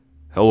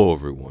Hello,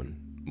 everyone.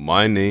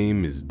 My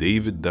name is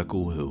David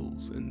Deckel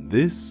Hills, and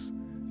this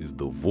is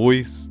the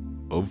Voice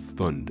of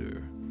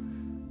Thunder.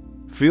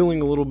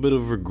 Feeling a little bit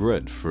of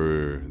regret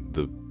for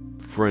the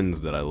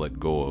friends that I let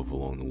go of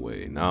along the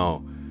way.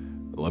 Now,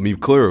 let me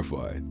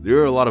clarify. There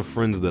are a lot of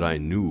friends that I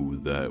knew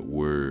that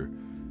were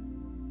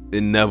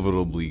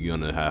inevitably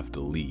gonna have to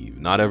leave.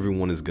 Not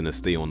everyone is gonna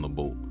stay on the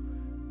boat.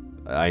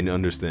 I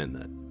understand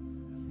that.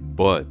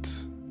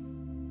 But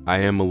I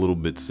am a little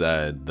bit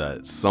sad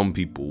that some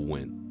people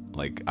went.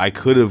 Like, I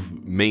could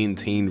have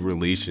maintained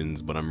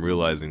relations, but I'm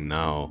realizing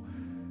now,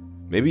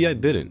 maybe I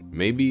didn't.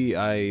 Maybe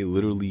I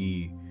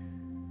literally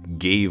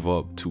gave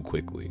up too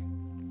quickly.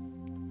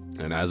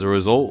 And as a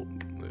result,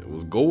 it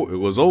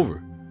was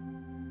over.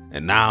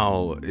 And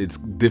now it's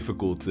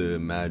difficult to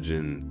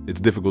imagine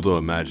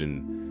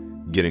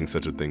getting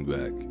such a thing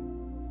back.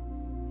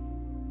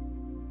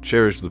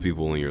 Cherish the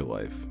people in your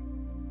life.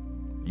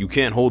 You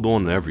can't hold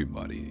on to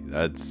everybody.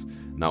 That's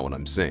not what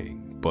I'm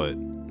saying. But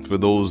for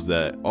those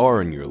that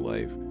are in your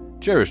life,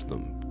 cherish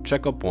them.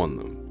 Check up on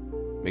them.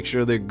 Make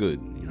sure they're good,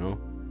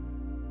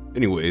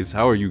 Anyways,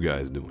 how are you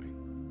guys doing?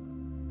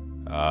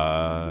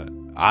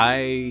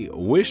 I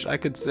wish I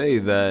could say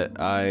that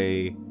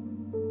I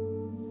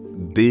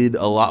did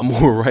a lot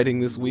more writing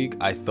this week.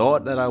 I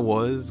thought that I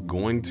was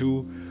going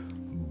to,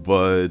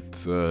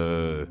 but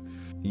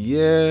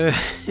yeah.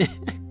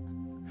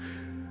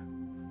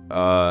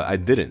 I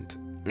didn't.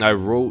 I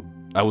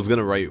was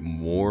gonna write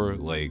more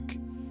like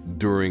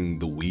during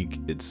the week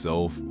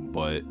itself,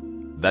 but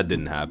that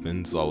didn't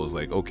happen. So I was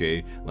like,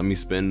 okay, let me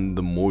spend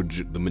the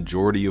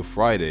majority of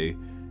Friday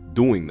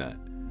doing that,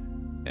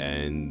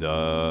 and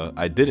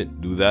I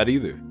didn't do that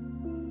either.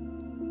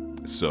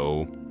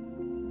 So,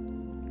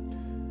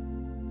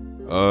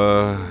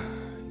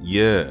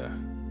 yeah,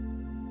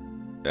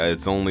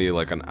 it's only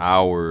like an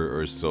hour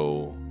or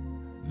so.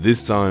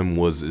 This time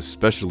was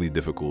especially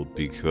difficult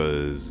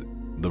because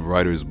the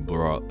writers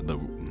brought the.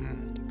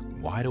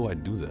 Why do I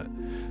do that?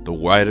 The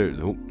writer,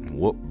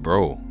 what,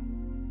 bro?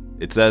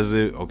 It's as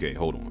if, okay,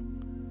 hold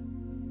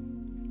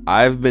on.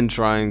 I've been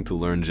trying to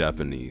learn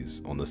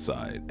Japanese on the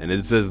side, and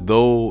it's as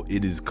though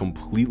it is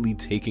completely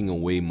taking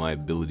away my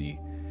ability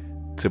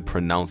to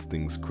pronounce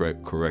things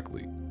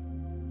correctly.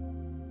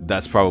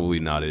 That's probably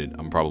not it.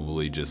 I'm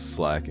probably just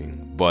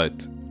slacking,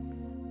 but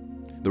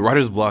the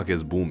writer's block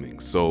is booming.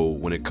 So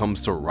when it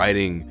comes to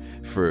writing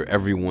for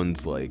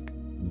everyone's like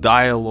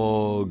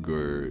dialogue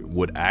or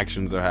what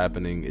actions are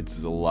happening,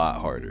 it's a lot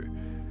harder.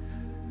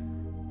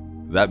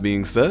 That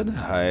being said,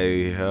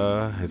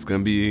 it's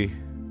gonna be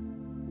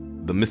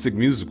the Mystic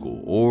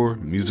Musical or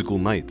Musical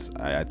Nights.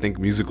 I think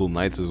Musical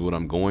Nights is what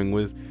I'm going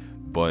with,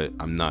 but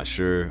I'm not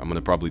sure. I'm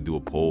gonna probably do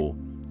a poll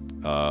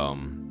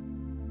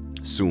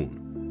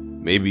soon,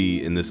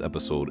 maybe in this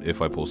episode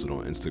if I post it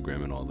on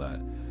Instagram and all that.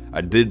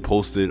 I did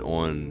post it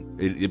on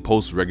it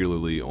posts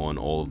regularly on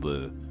all of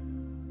the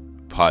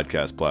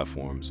podcast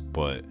platforms,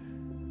 but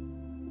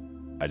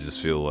I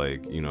just feel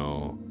like,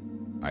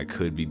 I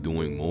could be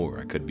doing more.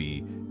 I could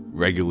be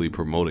regularly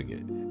promoting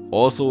it.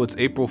 Also, it's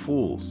April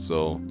Fool's,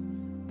 so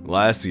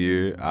last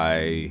year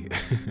I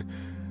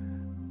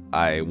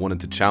I wanted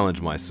to challenge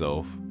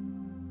myself,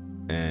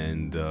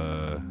 and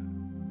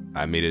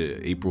I made an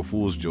April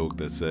Fool's joke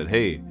that said,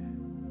 hey,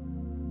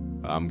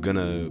 I'm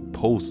gonna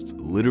post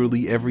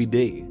literally every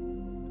day.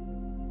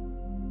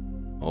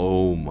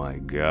 Oh my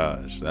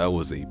gosh, that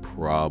was a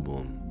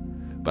problem.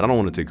 But I don't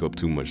want to take up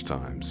too much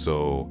time.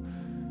 So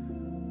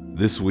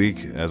this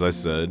week, as I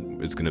said,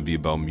 it's gonna be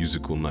about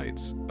musical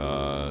nights.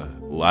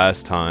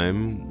 Last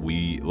time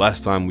we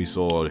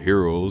saw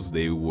Heroes,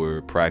 they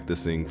were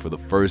practicing for the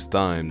first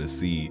time to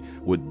see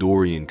what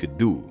Dorian could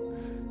do.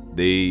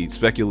 They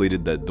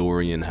speculated that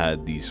Dorian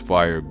had these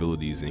fire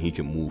abilities and he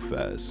can move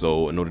fast.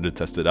 So in order to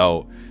test it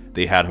out,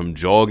 they had him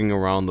jogging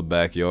around the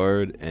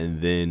backyard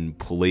and then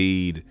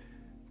played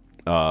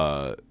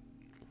a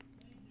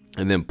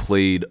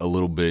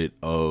little bit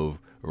of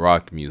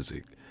rock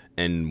music.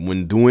 And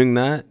when doing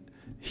that,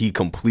 he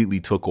completely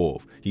took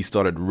off. He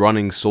started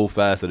running so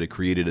fast that it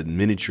created a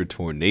miniature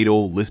tornado,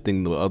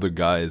 lifting the other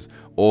guys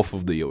off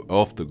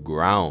the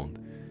ground,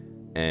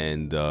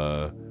 and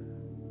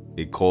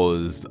it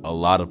caused a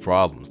lot of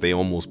problems. They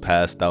almost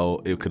passed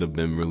out. It could have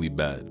been really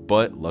bad,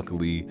 but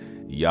luckily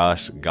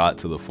Yash got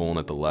to the phone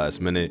at the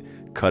last minute,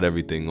 cut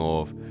everything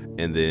off,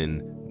 and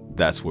then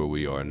that's where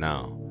we are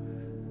now.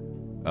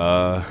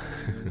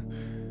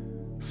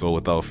 So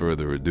without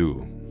further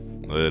ado,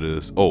 let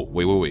us. Oh,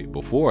 wait.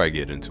 Before I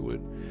get into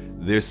it,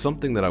 there's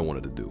something that I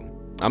wanted to do.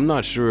 I'm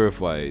not sure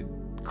if I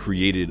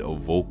created a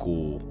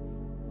vocal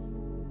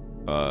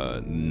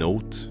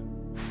note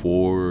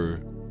for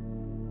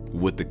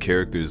what the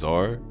characters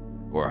are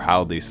or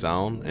how they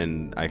sound,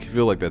 and I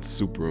feel like that's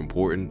super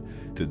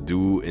important to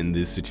do in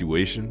this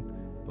situation,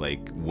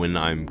 like when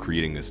I'm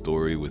creating a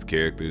story with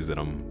characters that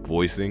I'm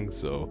voicing.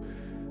 So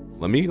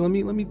let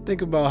me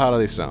think about how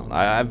they sound.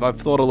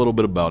 I've thought a little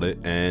bit about it,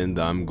 and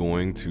I'm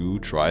going to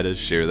try to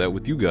share that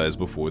with you guys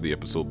before the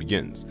episode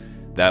begins.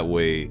 That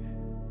way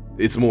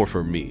It's more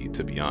for me,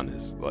 to be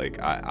honest. Like,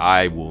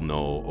 I will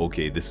know,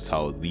 okay, this is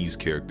how these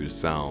characters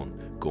sound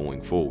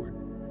going forward.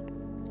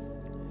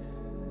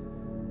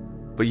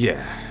 But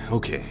yeah,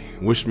 okay,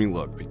 wish me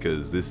luck,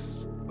 because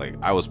this, like,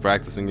 I was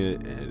practicing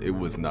it and it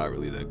was not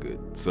really that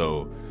good.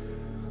 So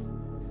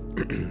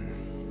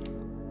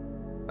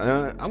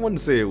I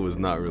wouldn't say it was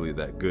not really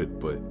that good,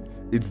 but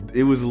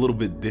it was a little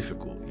bit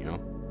difficult, you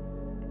know.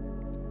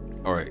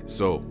 All right,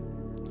 so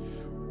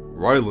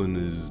Rylan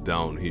is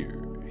down here.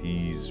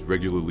 He's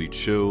regularly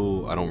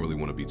chill. I don't really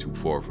want to be too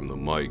far from the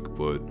mic,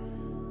 but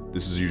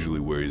this is usually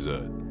where he's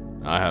at.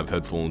 I have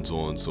headphones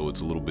on, so it's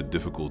a little bit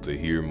difficult to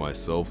hear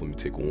myself. Let me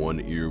take one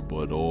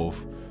earbud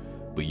off.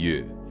 But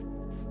yeah,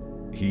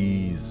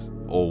 he's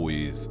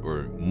always,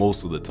 or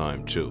most of the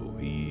time, chill.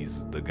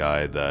 He's the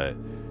guy that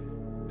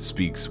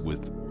speaks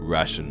with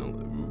rational.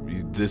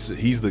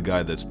 He's the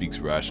guy that speaks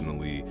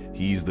rationally.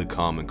 He's the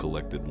calm and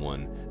collected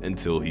one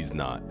until he's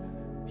not.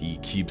 He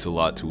keeps a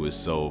lot to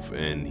himself,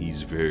 and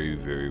he's very,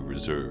 very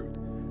reserved.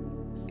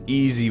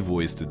 Easy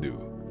voice to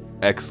do.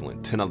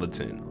 Excellent. 10 out of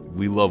 10.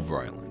 We love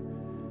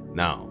Rylan.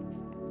 Now,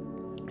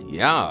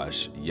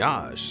 Yash.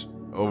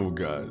 Oh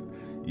god.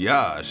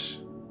 Yash.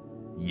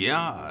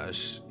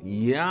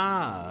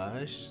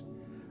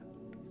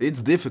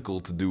 It's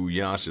difficult to do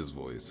Yash's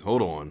voice.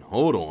 Hold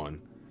on.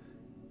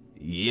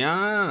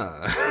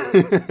 Yeah.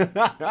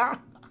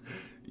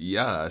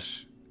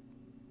 Yash.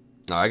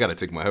 Oh, I gotta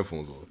take my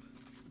headphones off.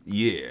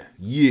 Yeah.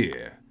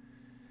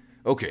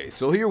 Okay,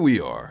 so here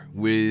we are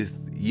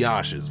with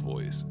Yash's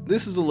voice.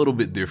 This is a little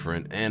bit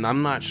different, and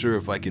I'm not sure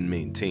if I can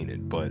maintain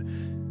it, but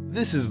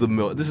this is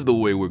the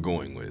way we're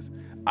going with.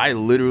 I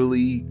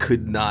literally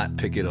could not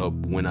pick it up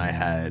when I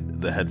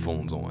had the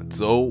headphones on,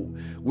 so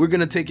we're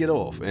gonna take it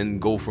off and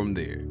go from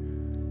there.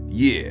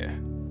 Yeah,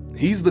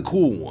 he's the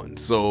cool one,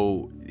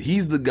 so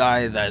he's the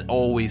guy that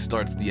always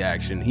starts the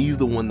action. He's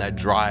the one that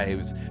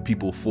drives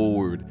people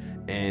forward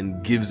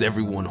and gives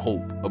everyone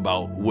hope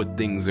about what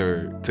things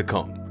are to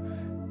come.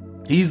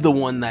 He's the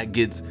one that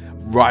gets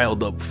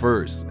riled up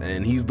first,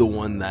 and he's the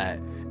one that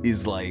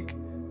is like,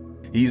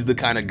 he's the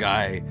kind of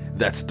guy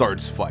that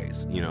starts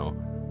fights, you know.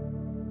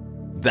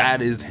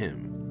 That is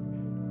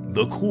him,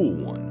 the cool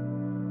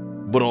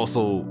one, but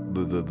also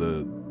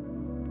the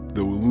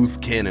loose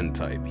cannon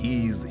type.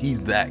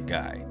 He's that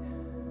guy.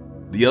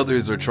 The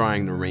others are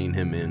trying to rein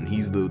him in.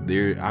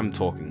 I'm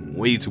talking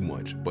way too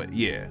much, but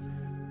yeah.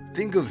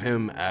 Think of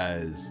him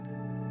as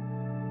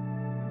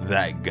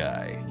that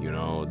guy, you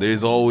know.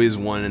 There's always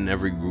one in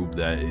every group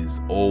that is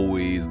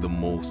always the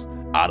most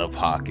out of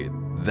pocket.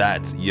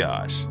 That's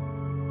Yash.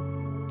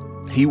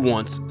 He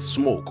wants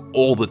smoke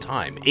all the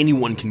time.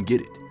 Anyone can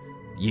get it.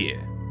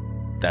 Yeah,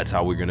 that's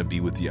how we're gonna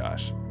be with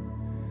Yash.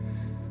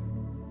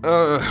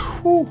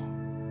 Whew.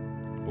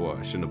 Oh,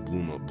 I shouldn't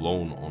have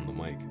blown on the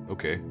mic.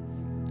 Okay.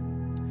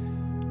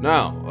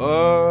 Now,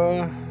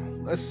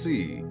 let's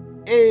see.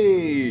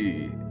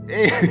 Hey,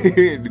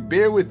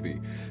 bear with me.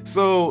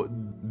 So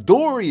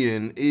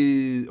Dorian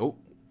is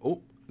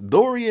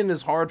Dorian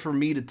is hard for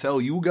me to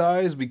tell you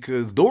guys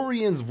because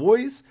Dorian's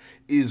voice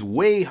is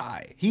way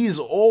high. He's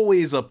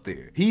always up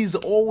there. He's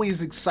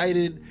always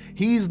excited.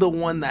 He's the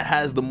one that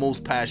has the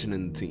most passion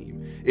in the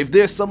team. If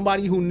there's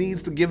somebody who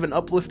needs to give an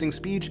uplifting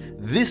speech,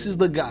 this is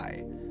the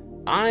guy.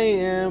 I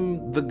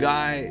am the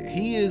guy.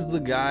 He is the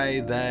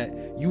guy that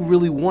you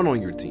really want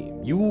on your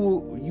team. You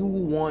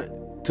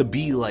want to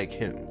be like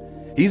him.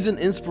 He's an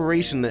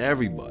inspiration to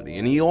everybody,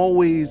 and he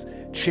always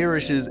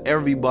cherishes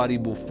everybody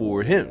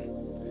before him.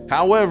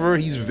 However,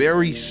 he's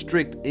very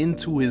strict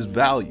into his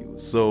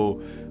values,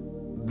 so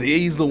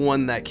he's the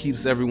one that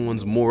keeps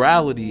everyone's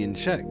morality in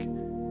check.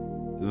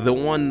 The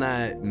one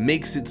that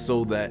makes it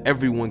so that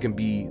everyone can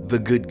be the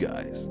good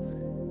guys.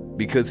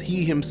 Because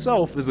he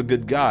himself is a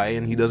good guy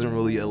and he doesn't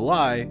really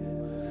lie.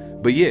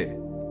 But yeah.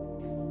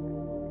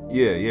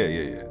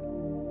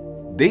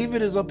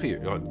 David is up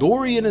here.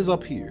 Dorian is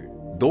up here.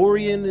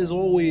 Dorian is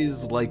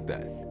always like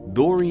that.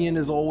 Dorian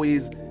is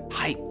always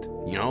hyped,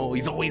 you know,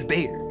 he's always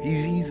there.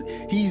 He's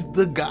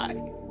the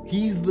guy.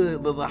 He's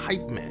the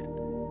hype man.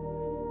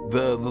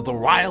 The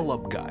rile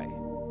up guy.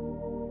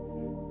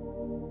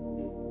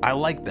 I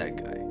like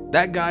that guy.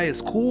 That guy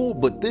is cool,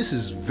 but this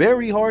is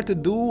very hard to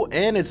do,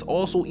 and it's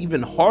also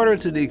even harder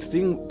it's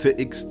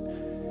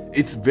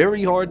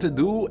very hard to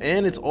do,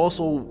 and it's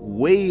also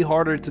way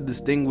harder to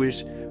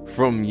distinguish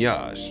from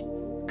Yash.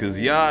 Cause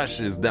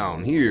Yash is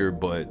down here,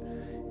 but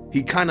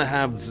he kind of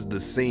has the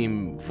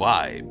same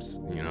vibes,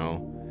 you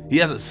know? He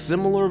has a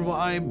similar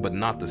vibe, but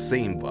not the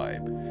same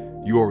vibe.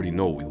 You already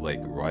know we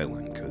like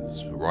Rylan,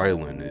 cause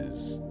Rylan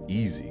is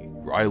easy.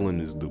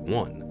 Rylan is the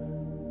one.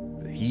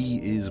 He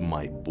is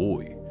my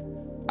boy.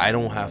 I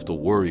don't have to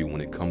worry when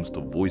it comes to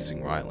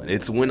voicing Rylan.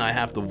 It's when I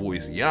have to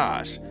voice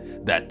Yash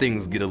that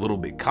things get a little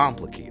bit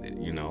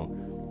complicated, you know?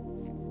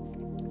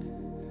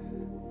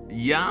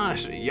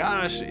 Yash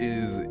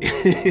is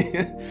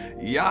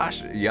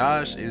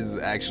Yash is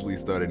actually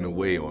starting to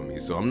weigh on me,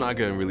 so I'm not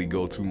gonna really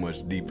go too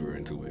much deeper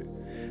into it.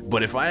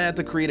 But if I had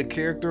to create a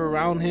character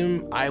around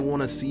him, I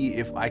want to see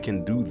if I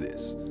can do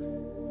this.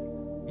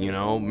 You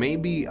know,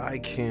 maybe I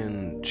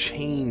can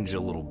change a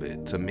little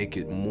bit to make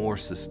it more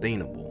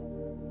sustainable.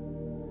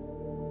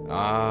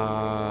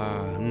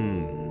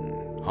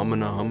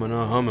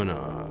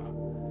 Humana.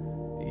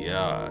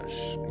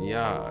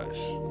 Yash.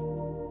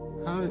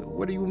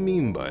 What do you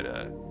mean by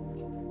that?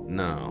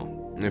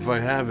 Now, if I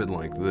have it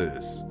like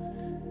this,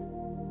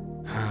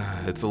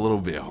 it's a little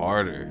bit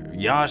harder.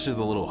 Yash is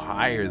a little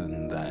higher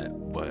than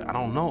that, but I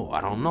don't know.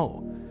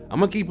 I'm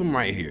gonna keep him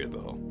right here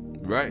though.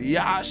 Right?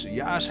 Yash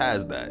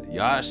has that.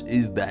 Yash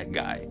is that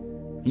guy.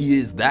 He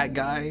is that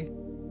guy.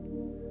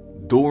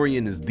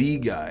 Dorian is the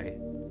guy.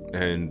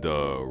 And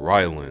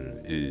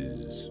Rylan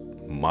is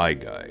my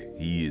guy.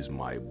 He is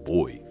my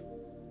boy.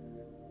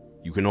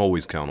 You can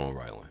always count on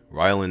Rylan.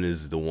 Rylan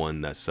is the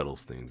one that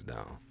settles things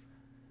down.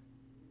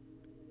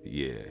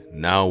 Yeah.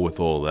 Now with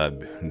all that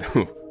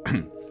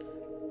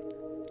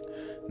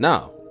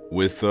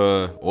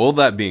all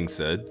that being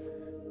said,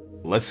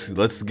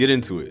 let's get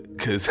into it,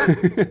 cuz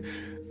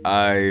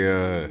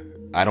I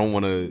don't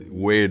want to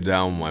weigh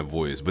down my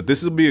voice, but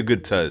this will be a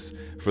good test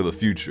for the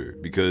future,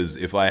 because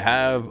if I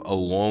have a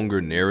longer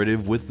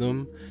narrative with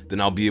them,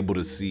 then I'll be able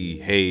to see,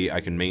 hey,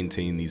 I can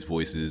maintain these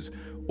voices,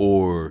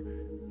 or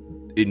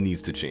it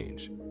needs to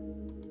change.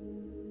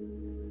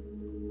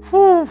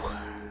 Whew.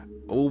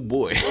 Oh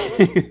boy.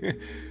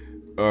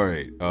 All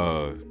right.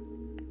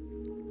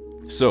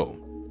 So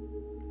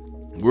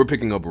we're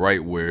picking up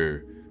right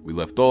where we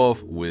left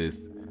off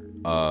with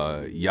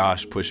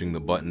Yash pushing the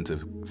button to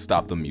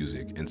stop the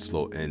music and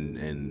slow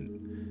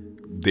and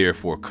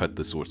therefore cut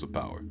the source of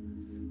power.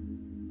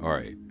 All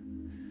right.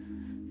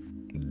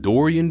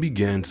 Dorian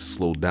began to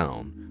slow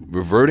down,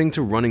 reverting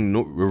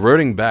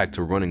back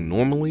to running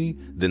normally,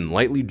 then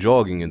lightly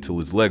jogging until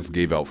his legs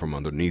gave out from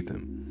underneath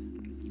him.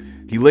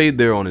 He laid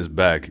there on his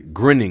back,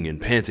 grinning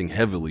and panting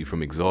heavily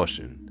from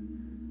exhaustion.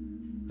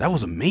 That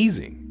was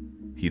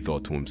amazing, he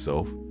thought to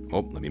himself.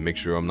 Oh, let me make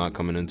sure I'm not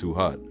coming in too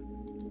hot.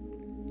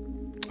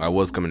 I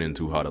was coming in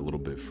too hot a little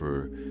bit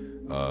for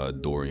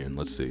Dorian.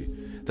 Let's see.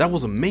 That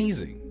was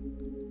amazing.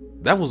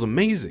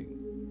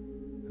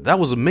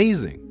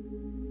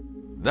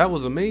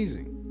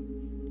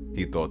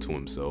 He thought to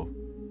himself.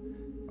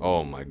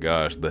 Oh my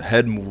gosh, the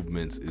head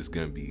movements is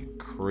gonna be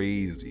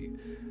crazy.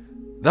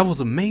 That was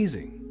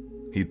amazing,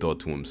 he thought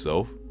to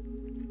himself.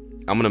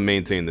 I'm gonna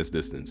maintain this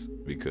distance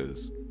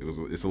because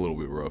it's a little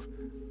bit rough.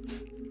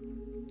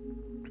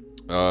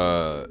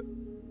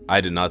 I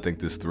did not think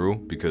this through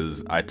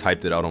because I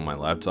typed it out on my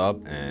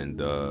laptop, and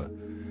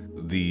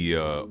the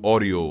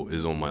audio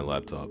is on my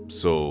laptop.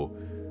 So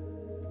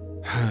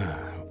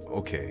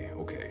okay.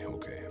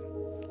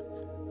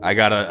 I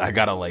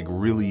gotta like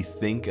really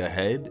think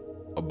ahead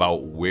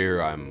about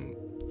where I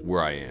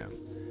am.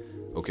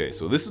 Okay,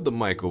 so this is the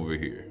mic over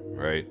here,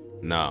 right?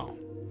 Now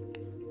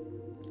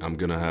I'm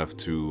gonna have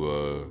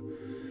to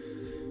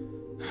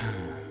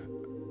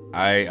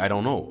I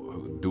don't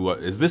know.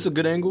 Is this a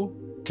good angle?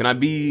 Can I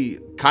be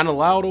kind of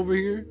loud over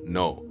here?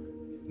 No,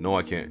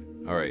 I can't.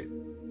 All right.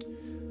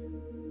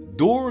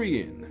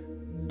 Dorian.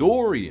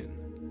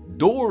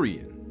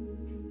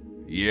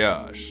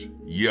 Yash.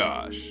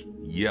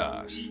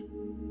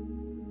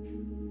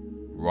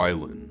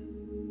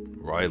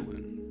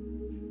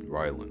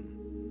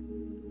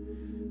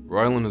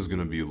 Rylan is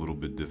gonna be a little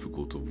bit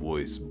difficult to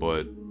voice,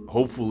 but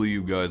hopefully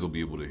you guys will be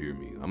able to hear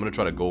me. I'm gonna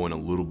try to go in a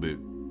little bit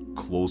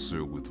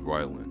closer with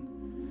Rylan.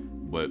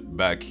 But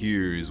back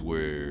here is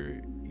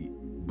where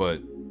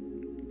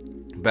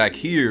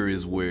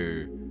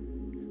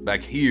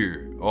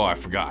oh, I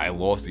forgot, I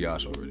lost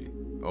Yash already.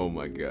 Oh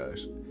my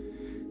gosh.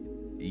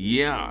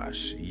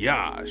 Yash.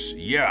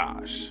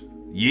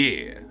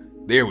 Yeah,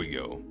 there we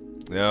go.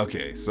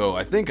 Okay, so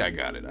I think I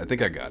got it.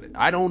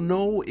 I don't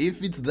know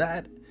if it's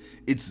that.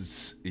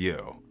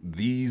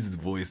 These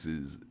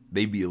voices,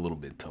 they be a little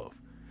bit tough,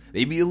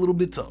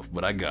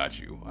 but I got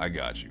you.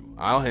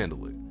 I'll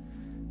handle it.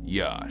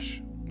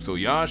 Yash. So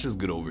Yash is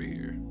good over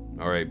here.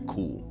 All right,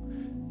 cool.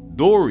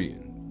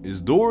 Dorian.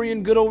 Is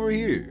Dorian good over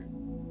here?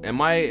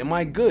 Am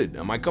I good?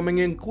 Am I coming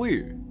in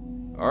clear?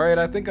 All right,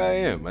 I think I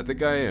am.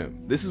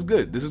 This is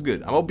good.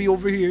 I'm gonna be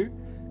over here,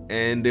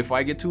 and if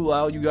I get too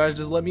loud, you guys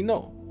just let me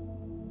know.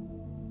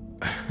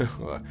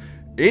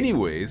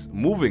 Anyways,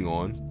 moving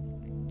on.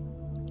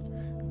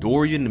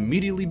 Dorian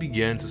immediately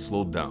began to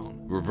slow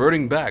down,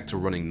 reverting back to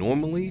running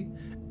normally,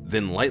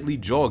 then lightly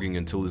jogging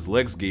until his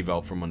legs gave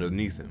out from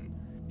underneath him.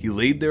 He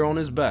laid there on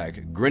his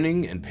back,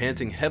 grinning and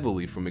panting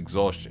heavily from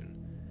exhaustion.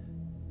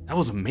 That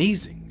was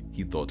amazing,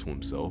 he thought to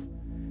himself.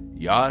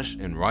 Yash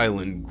and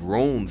Rylan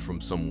groaned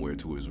from somewhere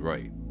to his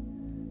right.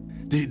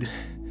 Did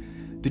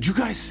you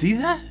guys see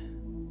that?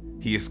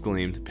 He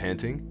exclaimed,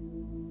 panting.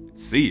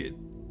 See it?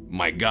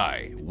 My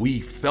guy,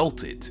 we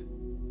felt it,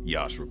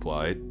 Yash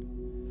replied.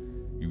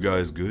 You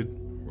guys good?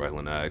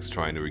 Rylan asked,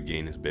 trying to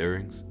regain his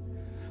bearings.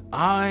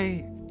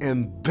 I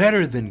am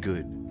better than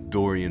good,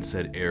 Dorian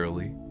said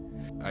airily.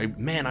 I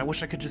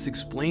wish I could just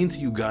explain to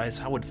you guys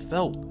how it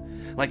felt.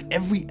 Like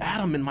every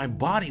atom in my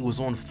body was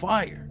on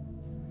fire.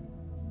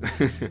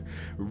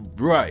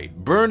 Right,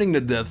 burning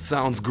to death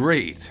sounds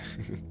great.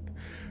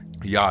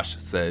 Yash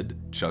said,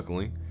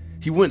 chuckling.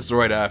 He winced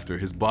right after,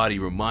 his body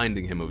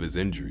reminding him of his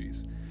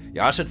injuries.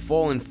 Yash had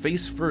fallen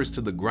face first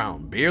to the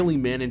ground, barely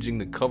managing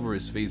to cover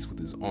his face with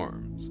his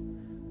arms.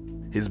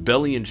 His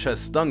belly and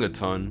chest stung a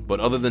ton, but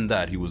other than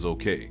that, he was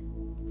okay.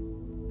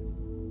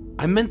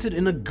 I meant it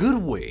in a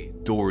good way,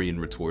 Dorian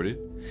retorted.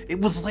 It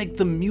was like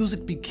the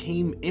music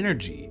became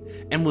energy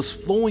and was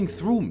flowing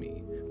through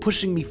me,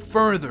 pushing me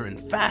further and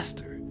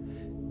faster.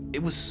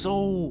 It was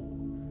so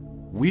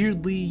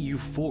weirdly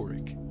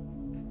euphoric.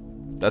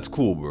 That's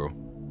cool, bro,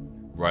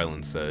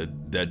 Rylan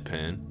said,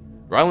 deadpan.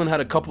 Rylan had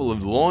a couple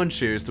of lawn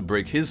chairs to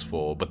break his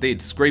fall, but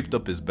they'd scraped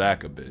up his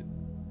back a bit.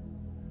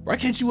 Why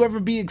can't you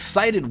ever be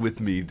excited with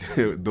me?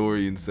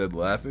 Dorian said,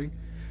 laughing.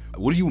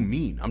 What do you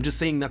mean? I'm just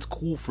saying that's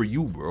cool for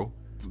you, bro.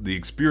 The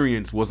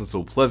experience wasn't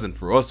so pleasant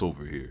for us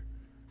over here,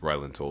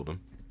 Rylan told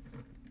him.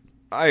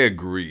 I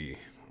agree.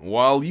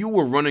 While you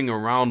were running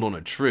around on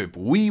a trip,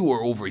 we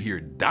were over here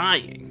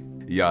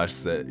dying,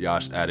 Yash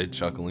added,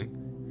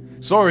 chuckling.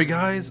 Sorry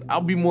guys,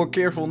 I'll be more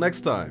careful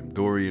next time,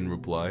 Dorian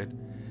replied.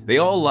 They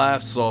all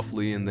laughed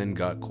softly and then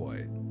got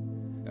quiet.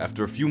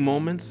 After a few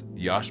moments,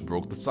 Yash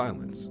broke the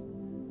silence.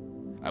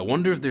 I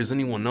wonder if there's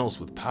anyone else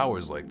with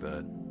powers like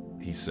that,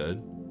 he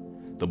said.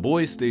 The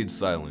boys stayed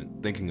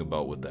silent, thinking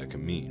about what that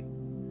could mean.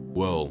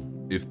 Well,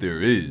 if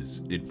there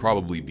is, it'd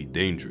probably be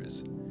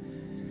dangerous.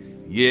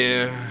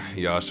 Yeah,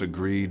 Yash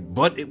agreed,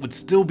 but it would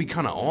still be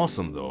kinda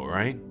awesome though,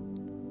 right?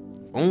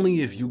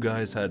 Only if you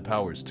guys had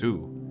powers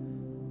too,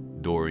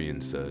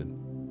 Dorian said.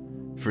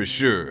 For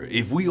sure,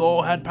 if we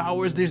all had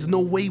powers, there's no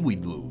way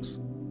we'd lose.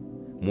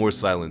 More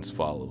silence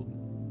followed.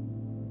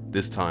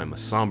 This time, a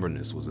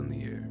somberness was in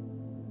the air.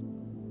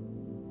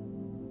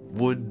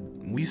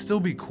 Would we still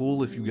be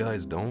cool if you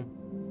guys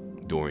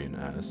don't? Dorian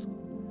asked.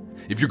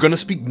 If you're gonna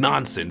speak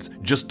nonsense,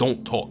 just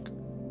don't talk,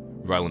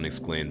 Rylan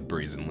exclaimed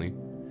brazenly.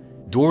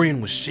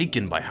 Dorian was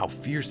shaken by how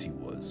fierce he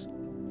was.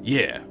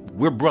 Yeah,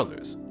 we're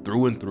brothers,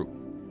 through and through,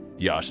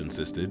 Yash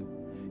insisted,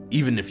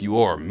 even if you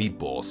are a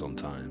meatball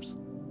sometimes.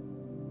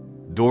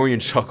 Dorian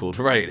chuckled,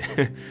 right,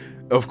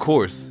 of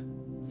course.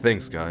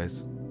 Thanks,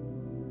 guys.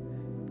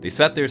 They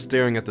sat there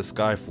staring at the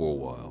sky for a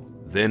while.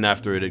 Then,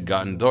 after it had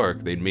gotten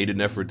dark, they'd made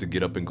an effort to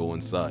get up and go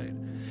inside.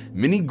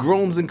 Many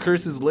groans and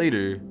curses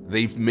later,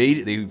 they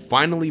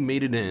finally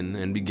made it in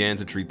and began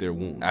to treat their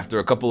wound. After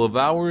a couple of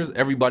hours,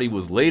 everybody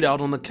was laid out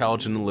on the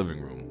couch in the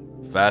living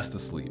room, fast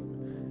asleep.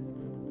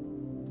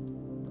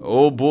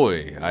 Oh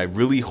boy, I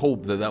really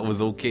hope that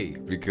was okay,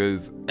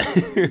 because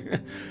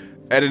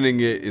editing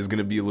it is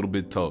gonna be a little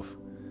bit tough.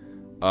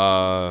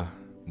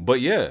 But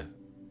yeah,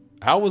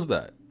 how was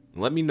that?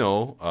 Let me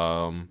know.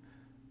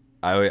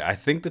 I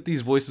think that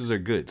these voices are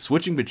good.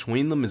 Switching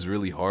between them is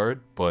really hard,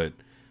 but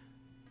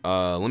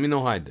let me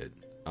know how I did.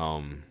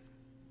 I'm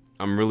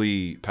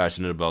really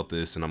passionate about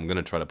this, and I'm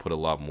gonna try to put a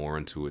lot more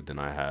into it than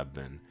I have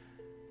been.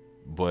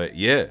 But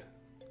yeah,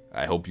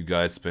 I hope you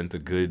guys spent a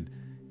good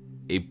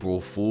April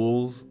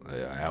Fools.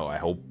 I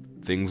hope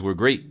things were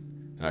great,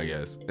 I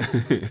guess.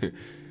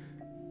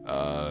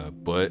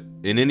 But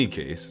in any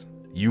case,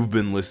 you've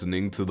been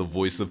listening to The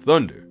Voice of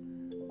Thunder.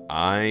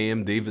 I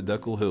am David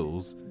Deckle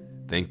Hills.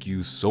 Thank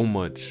you so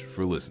much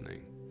for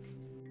listening.